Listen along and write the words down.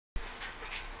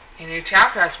A new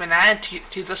chapter has been added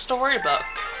to the storybook.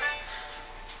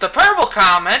 The Purple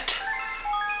Comet.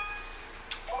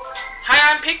 Hi,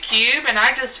 I'm Pikcube, and I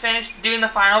just finished doing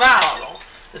the final battle.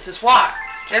 This is why.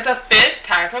 There's a fifth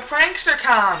type of prankster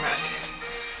comet.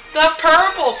 The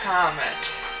Purple Comet.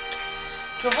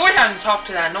 To avoid having to talk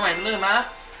to that annoying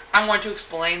Luma, I'm going to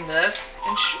explain this,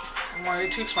 and I'm going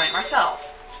to explain it myself.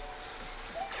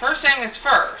 First thing is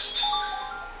first.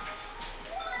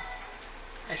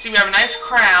 I see we have a nice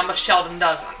crown, but Sheldon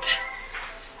doesn't.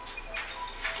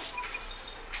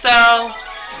 So,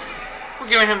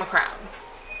 we're giving him a crown.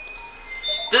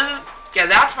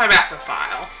 That's my backup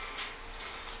file.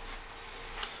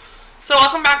 So,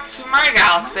 welcome back to my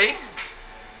galaxy.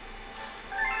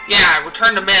 Yeah, I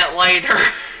returned a minute later.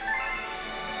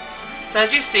 So,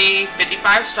 as you see,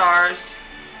 55 stars.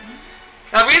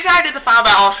 Now, the reason I did the file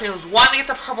battle stream was 1, to get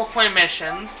the purple coin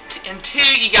missions, and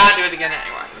 2, you gotta do it again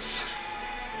anyways.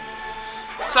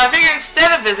 So I figured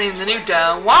instead of visiting the new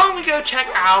dome, why don't we go check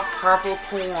out purple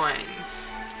coins?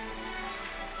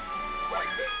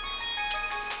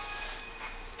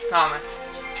 Comet.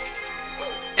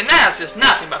 And that's just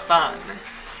nothing but fun.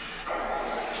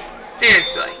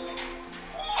 Seriously.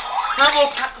 Purple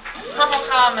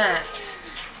Comet.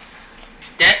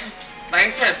 Like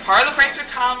I said, part of the prankster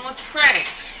comet's pranks.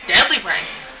 Deadly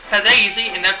pranks. Because they usually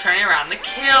end up turning around to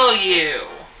kill you.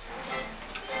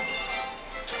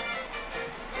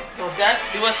 So death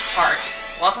do us part.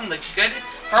 Welcome to good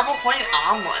purple coin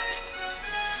omelet.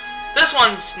 This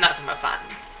one's nothing but fun.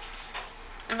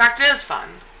 In fact, it is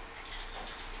fun.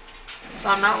 So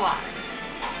I'm not lying.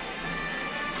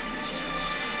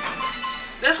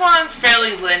 This one's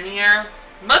fairly linear.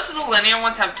 Most of the linear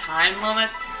ones have time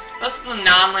limits. Most of the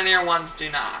non-linear ones do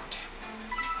not.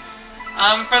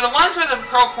 For the ones where the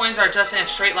pearl coins are just in a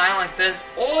straight line like this,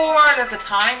 or there's a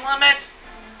time limit,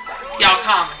 y'all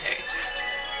commentate.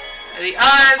 The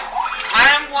others,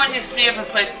 I'm going to see if I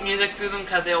play music through them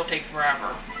because they will take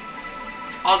forever.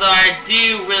 Although I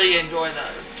do really enjoy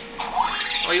those.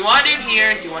 What you want to do here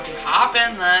is you want to hop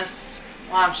in this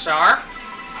launch star.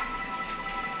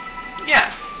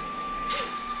 Yes.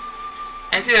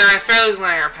 And see they're in a fairly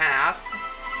linear path.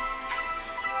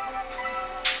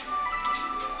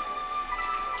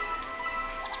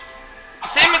 The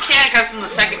same mechanic as in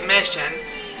the second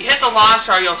mission. You hit the launch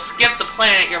star, you'll skip the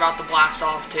planet you're about to blast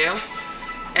off to.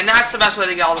 And that's the best way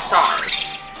to get all the stars.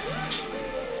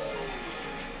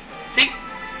 See?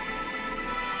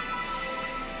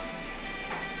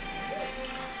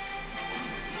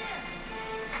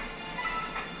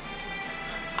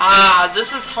 Ah, this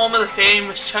is home of the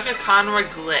famous Conroy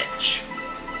glitch.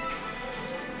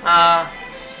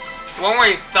 One where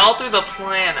he fell through the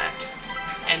planet.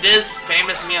 And this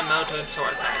famous Miyamoto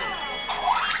sort of thing.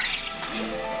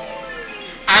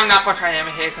 I'm not going to try to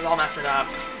imitate because I'll mess it up.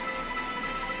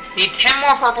 Need 10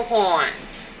 more purple coins.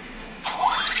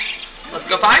 Let's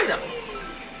go find them.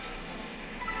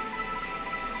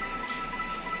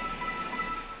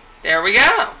 There we go.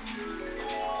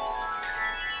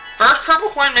 First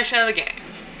purple coin mission of the game.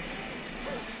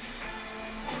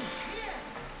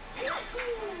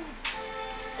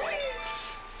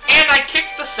 And I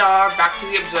kicked the star back to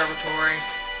the observatory.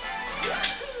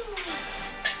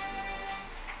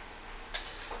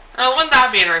 Wouldn't that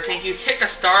be interesting? If you kick a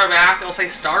star back, it'll say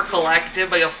Star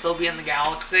Collective, but you'll still be in the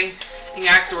galaxy. And you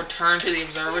have to return to the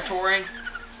observatory.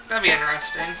 That'd be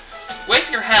interesting. With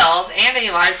your health and any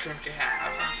life streams you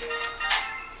have.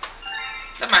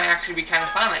 That might actually be kind of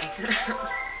funny.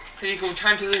 Because you can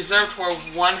return to the observatory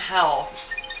with 1 health.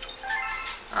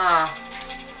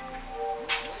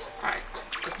 Alright,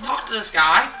 let's talk to this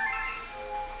guy.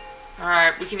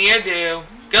 Alright, we can either do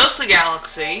Ghostly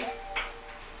Galaxy,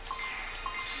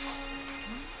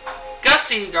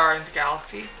 Gusty Guardians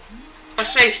Galaxy, or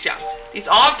Space Jump. These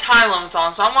all have time limits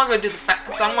on, so I'm gonna go do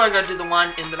the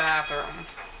one in the bathroom.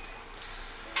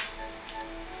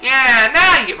 Yeah,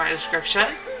 now you get my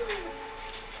description.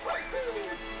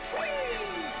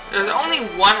 There's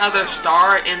only one other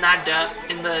star in that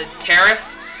in the terrace,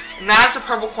 and that's a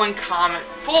purple coin comet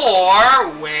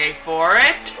for, wait for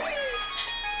it,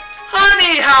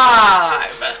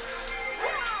 Honeyhive.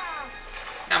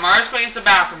 Now Mario's going to use the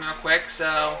bathroom real quick,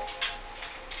 so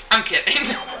I'm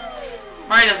kidding.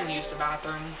 Mario doesn't use the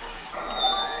bathroom.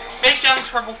 Space Jump's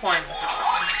purple coin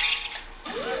comet.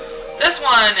 This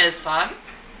one is fun.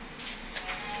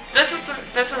 This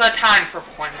is a timed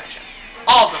purple coin mission.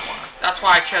 All of them were. That's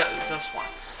why I chose this one.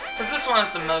 Because this one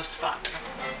is the most fun.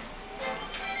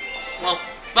 Well,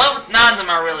 none of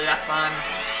them are really that fun.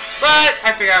 But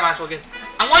I figure I might as well get...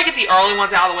 I want to get the early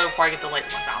ones out of the way before I get the late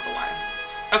ones out of the way.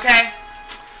 Okay?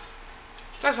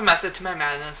 There's a method to my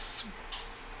madness.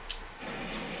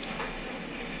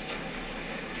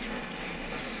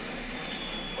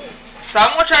 So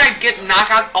I'm going to try to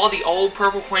knock out all the old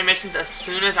purple coin missions as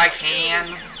soon as I can.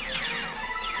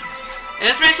 And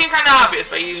this may seem kind of obvious,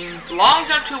 but as long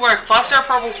as you're to where a cluster of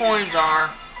purple coins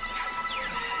are,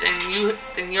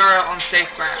 then you're on safe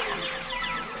ground.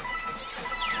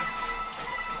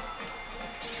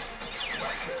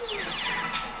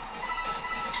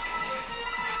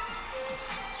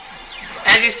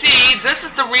 As you see, this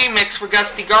is the remix for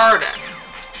Gusty Garden.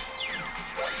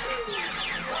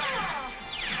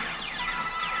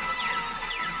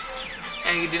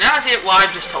 And you do not see it, well, I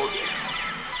just told you.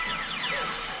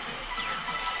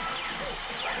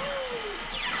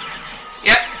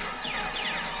 Yep.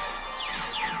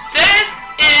 This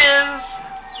is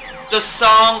the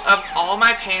song of all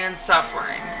my pain and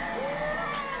suffering.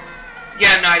 Yeah,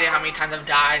 I have no idea how many times I've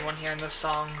died when hearing this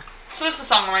song. So it's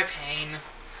the song of my pain.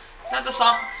 Not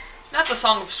the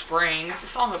song of spring, it's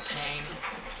the song of pain.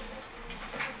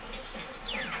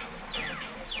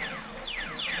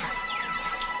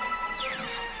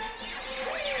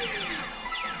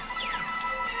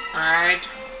 Alright,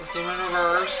 let's do them in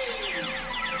reverse.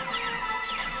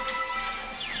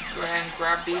 Go ahead and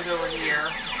grab these over here.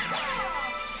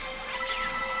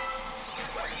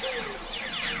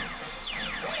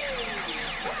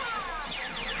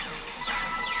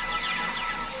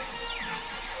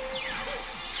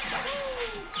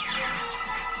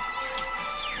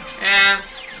 And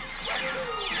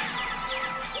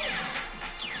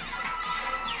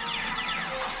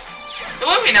it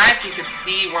would be nice if you could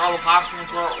see where all the options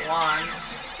were at once,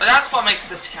 but that's what makes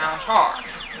this challenge hard.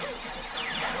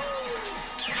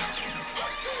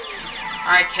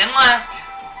 Alright, 10 left.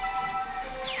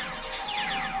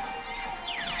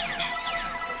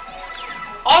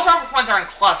 All purple points are in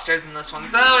clusters in this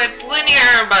one, so it's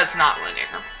linear, but it's not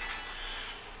linear.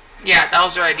 Yeah, that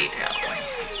was the right detail.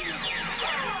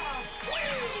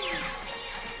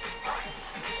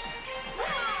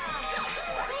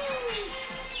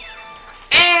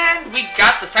 And we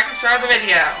got the second star of the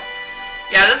video.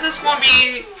 Yeah, this is going to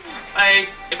be, like,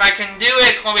 if I can do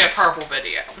it, it's going to be a purple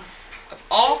video. Of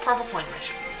all purple coin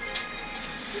missions.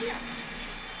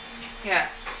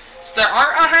 Yes. So there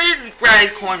aren't 100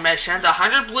 red coin missions,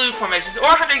 100 blue coin missions,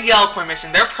 or 100 yellow coin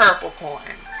missions. They're purple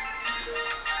coins.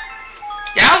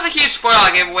 Yeah, that was a huge spoiler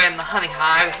I gave away in the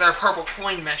Honeyhive. They're purple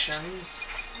coin missions.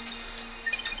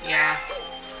 Yeah.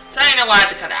 So you know what I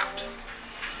had to cut out.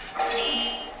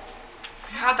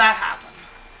 How'd that happen?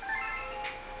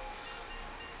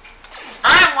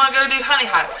 Alright, I'm gonna go do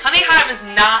Honeyhive. Honeyhive is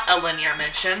not a linear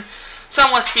mission, so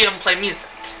I'm gonna speed up and play music.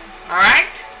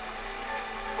 Alright?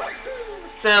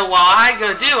 So while I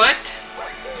go do it,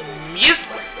 music.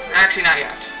 Actually, not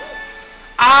yet.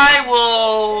 I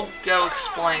will go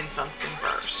explain something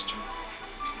first.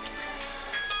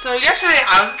 So yesterday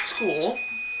I was at school,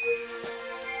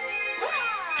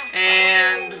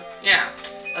 and yeah,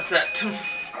 that's it.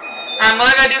 I'm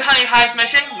gonna go do Honeyhive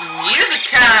mission. Music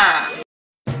time!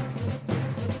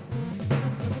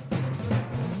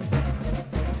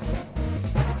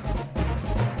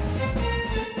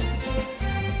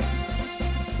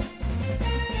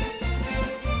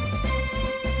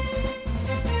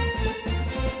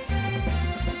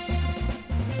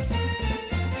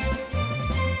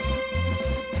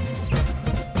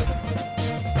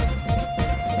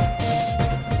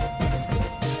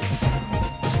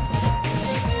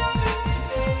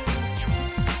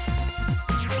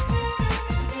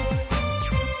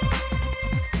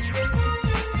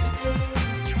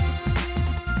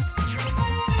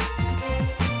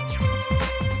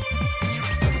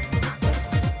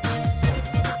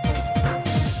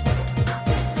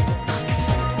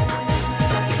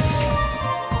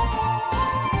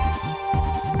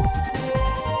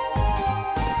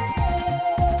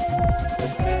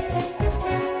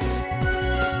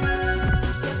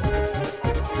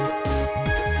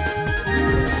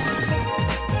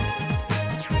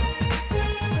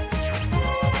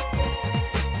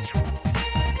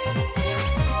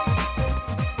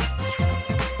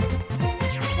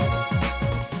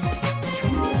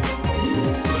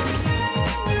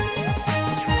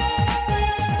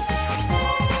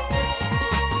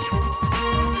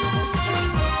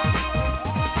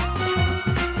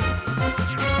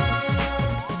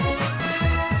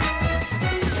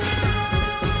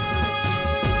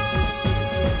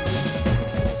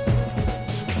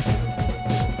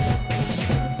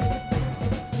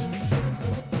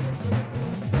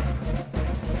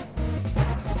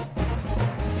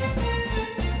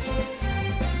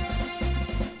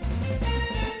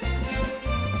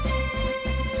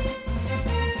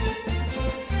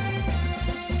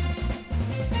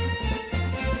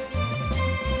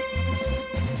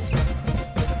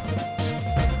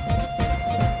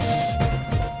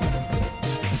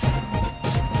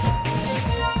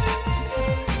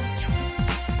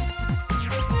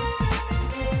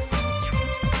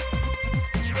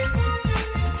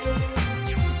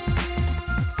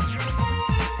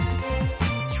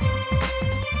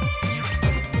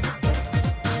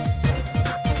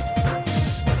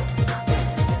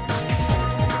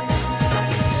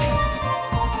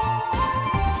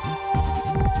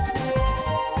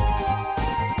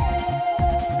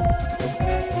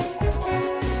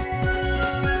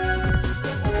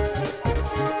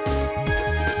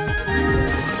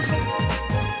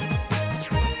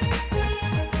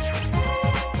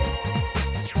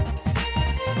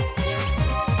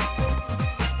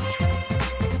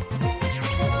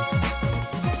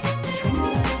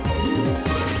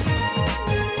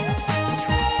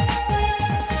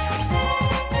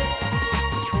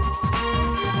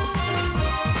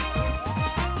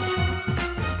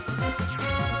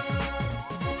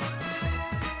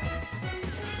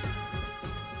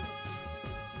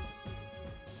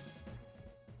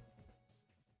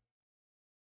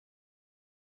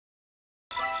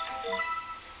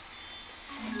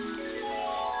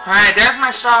 Alright, there's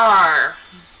my star.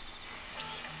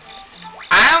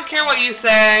 I don't care what you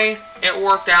say, it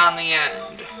worked out in the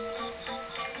end.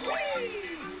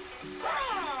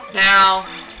 Now,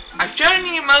 I've shown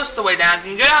you most of the way down.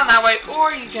 You can go down that way,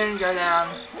 or you can go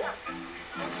down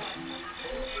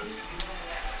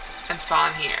and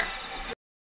spawn here.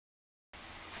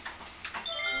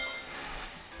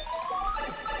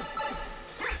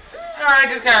 Alright,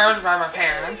 just got arrested by my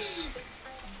parents.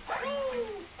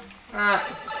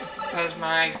 Because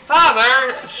my father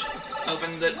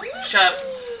opened the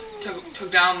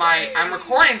took down my I'm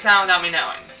recording sound without me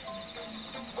knowing.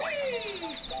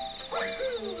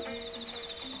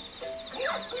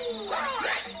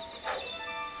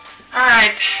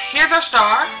 Alright, here's our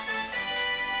star.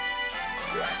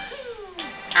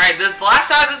 Alright, this is the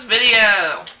last side of this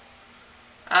video.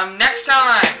 Next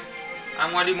time,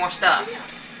 I'm going to do more stuff.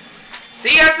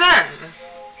 See you guys then.